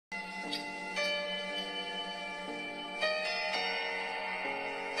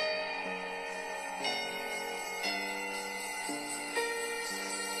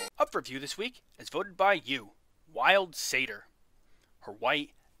up for review this week is voted by you, Wild Satyr. Her white,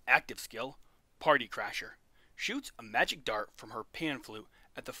 active skill, Party Crasher, shoots a magic dart from her pan flute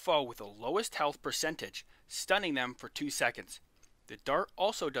at the foe with the lowest health percentage, stunning them for 2 seconds. The dart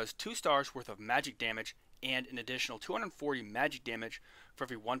also does 2 stars worth of magic damage and an additional 240 magic damage for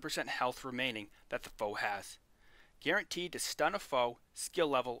every 1% health remaining that the foe has. Guaranteed to stun a foe, skill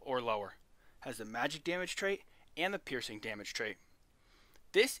level or lower. Has the magic damage trait and the piercing damage trait.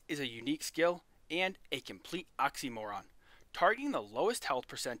 This is a unique skill and a complete oxymoron. Targeting the lowest health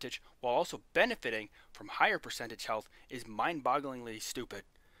percentage while also benefiting from higher percentage health is mind-bogglingly stupid.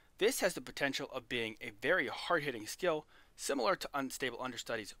 This has the potential of being a very hard-hitting skill, similar to Unstable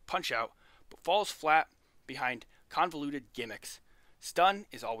Understudy's Punch-Out, but falls flat behind convoluted gimmicks. Stun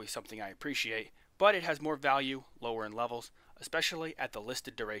is always something I appreciate, but it has more value lower in levels, especially at the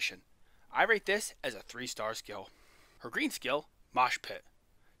listed duration. I rate this as a 3-star skill. Her green skill, Mosh Pit,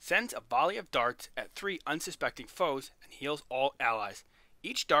 sends a volley of darts at 3 unsuspecting foes and heals all allies.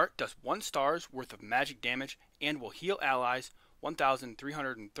 Each dart does 1 star's worth of magic damage and will heal allies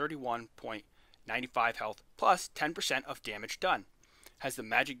 1,331.95 health plus 10% of damage done. Has the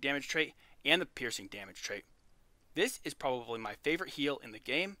magic damage trait and the piercing damage trait. This is probably my favorite heal in the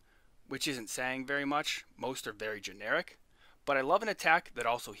game, which isn't saying very much. Most are very generic, but I love an attack that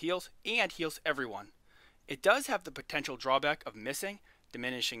also heals and heals everyone. It does have the potential drawback of missing,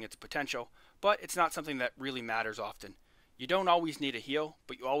 diminishing its potential, but it's not something that really matters often. You don't always need a heal,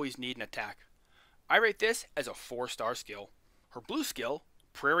 but you always need an attack. I rate this as a 4-star skill. Her blue skill,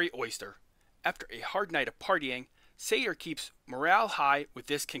 Prairie Oyster. After a hard night of partying, Satyr keeps morale high with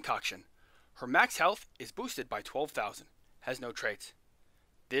this concoction. Her max health is boosted by 12,000. Has no traits.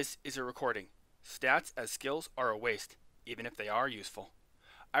 This is a recording. Stats as skills are a waste, even if they are useful.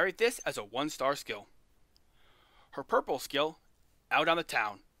 I rate this as a 1-star skill. Her purple skill, Out on the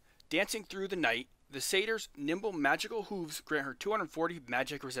Town. Dancing through the night, the Satyr's nimble magical hooves grant her 240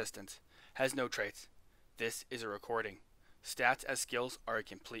 magic resistance. Has no traits. This is a recording. Stats as skills are a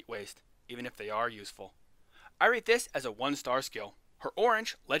complete waste, even if they are useful. I rate this as a 1-star skill. Her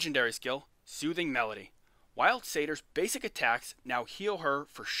orange legendary skill, Soothing Melody. Wild Satyr's basic attacks now heal her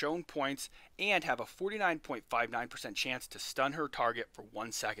for shown points and have a 49.59% chance to stun her target for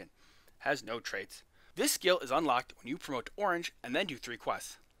 1 second. Has no traits. This skill is unlocked when you promote to orange and then do 3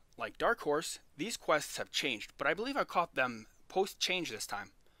 quests. Like Dark Horse, these quests have changed, but I believe I caught them post-change this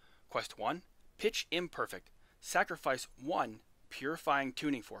time. Quest 1, Pitch Imperfect. Sacrifice 1 Purifying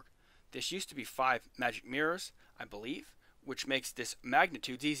Tuning Fork. This used to be 5 Magic Mirrors, I believe, which makes this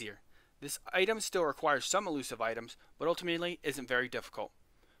magnitudes easier. This item still requires some elusive items, but ultimately isn't very difficult.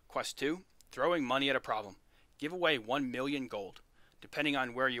 Quest 2, Throwing Money at a Problem. Give away 1 million gold. Depending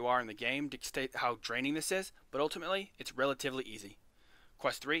on where you are in the game, dictate how draining this is, but ultimately it's relatively easy.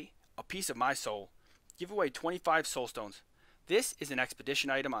 Quest 3, A Piece of My Soul. Give away 25 soul stones. This is an expedition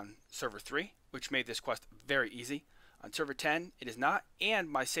item on server 3, which made this quest very easy. On server 10, it is not, and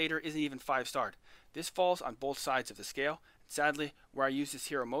my Satyr isn't even 5-starred. This falls on both sides of the scale. Sadly, where I use this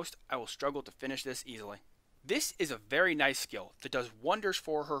hero most, I will struggle to finish this easily. This is a very nice skill that does wonders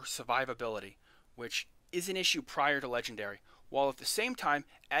for her survivability, which is an issue prior to Legendary, while at the same time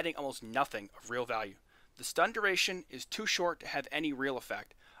adding almost nothing of real value. The stun duration is too short to have any real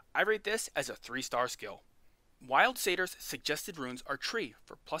effect. I rate this as a 3-star skill. Wild Satyr's suggested runes are Tree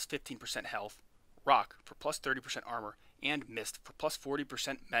for plus 15% health, Rock for plus 30% armor, and Mist for plus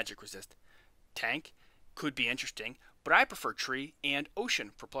 40% magic resist. Tank could be interesting, but I prefer Tree and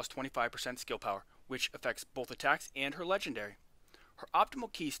Ocean for plus 25% skill power, which affects both attacks and her legendary. Her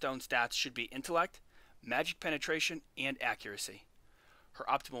optimal keystone stats should be Intellect, Magic Penetration, and Accuracy. Her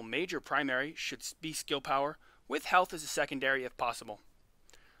optimal major primary should be skill power, with health as a secondary if possible.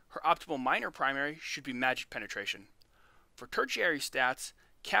 Her optimal minor primary should be Magic Penetration. For tertiary stats,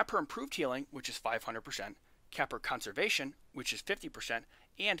 cap her improved healing, which is 500%, cap her conservation, which is 50%,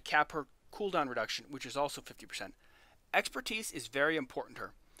 and cap her cooldown reduction, which is also 50%. Expertise is very important to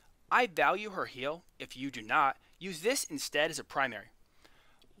her. I value her heal. If you do not, use this instead as a primary.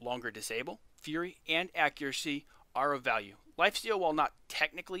 Longer Disable, Fury, and Accuracy are of value. Lifesteal, while not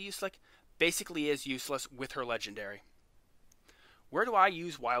technically useless, basically is useless with her legendary. Where do I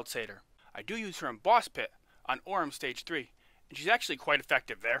use Wild Satyr? I do use her in Boss Pit on Aurum Stage 3, and she's actually quite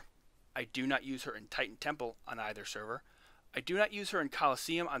effective there. I do not use her in Titan Temple on either server. I do not use her in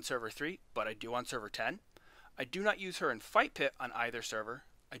Coliseum on server 3, but I do on server 10. I do not use her in Fight Pit on either server.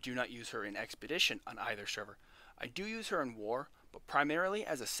 I do not use her in Expedition on either server. I do use her in War, but primarily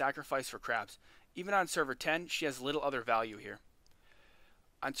as a sacrifice for crabs. Even on server 10, she has little other value here.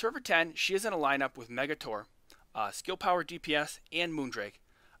 On server 10, she is in a lineup with Megator, Skill Power DPS, and Moondrake.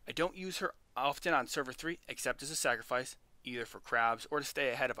 I don't use her often on server 3 except as a sacrifice, either for crabs or to stay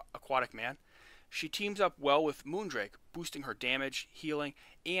ahead of Aquatic Man. She teams up well with Moondrake, boosting her damage, healing,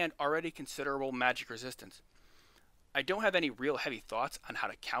 and already considerable magic resistance. I don't have any real heavy thoughts on how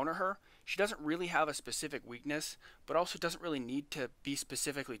to counter her. She doesn't really have a specific weakness, but also doesn't really need to be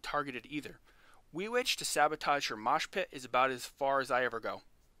specifically targeted either. Wee Witch to sabotage her mosh pit is about as far as I ever go.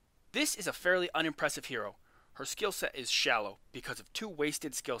 This is a fairly unimpressive hero. Her skill set is shallow because of 2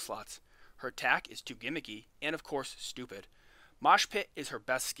 wasted skill slots. Her attack is too gimmicky, and of course, stupid. Mosh Pit is her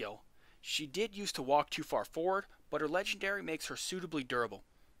best skill. She did used to walk too far forward, but her legendary makes her suitably durable.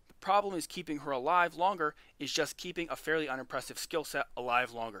 The problem is keeping her alive longer is just keeping a fairly unimpressive skill set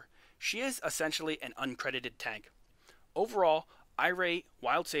alive longer. She is essentially an uncredited tank. Overall, I rate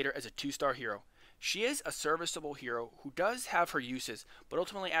Wild Satyr as a 2-star hero. She is a serviceable hero who does have her uses, but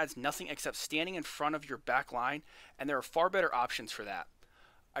ultimately adds nothing except standing in front of your back line, and there are far better options for that.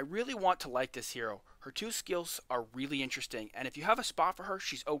 I really want to like this hero. Her 2 skills are really interesting, and if you have a spot for her,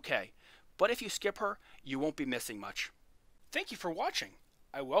 she's okay. But if you skip her, you won't be missing much. Thank you for watching.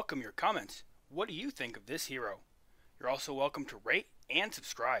 I welcome your comments. What do you think of this hero? You're also welcome to rate and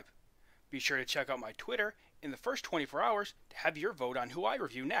subscribe. Be sure to check out my Twitter in the first 24 hours to have your vote on who I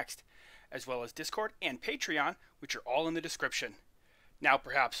review next, as well as Discord and Patreon, which are all in the description. Now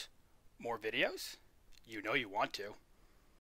perhaps, more videos? You know you want to.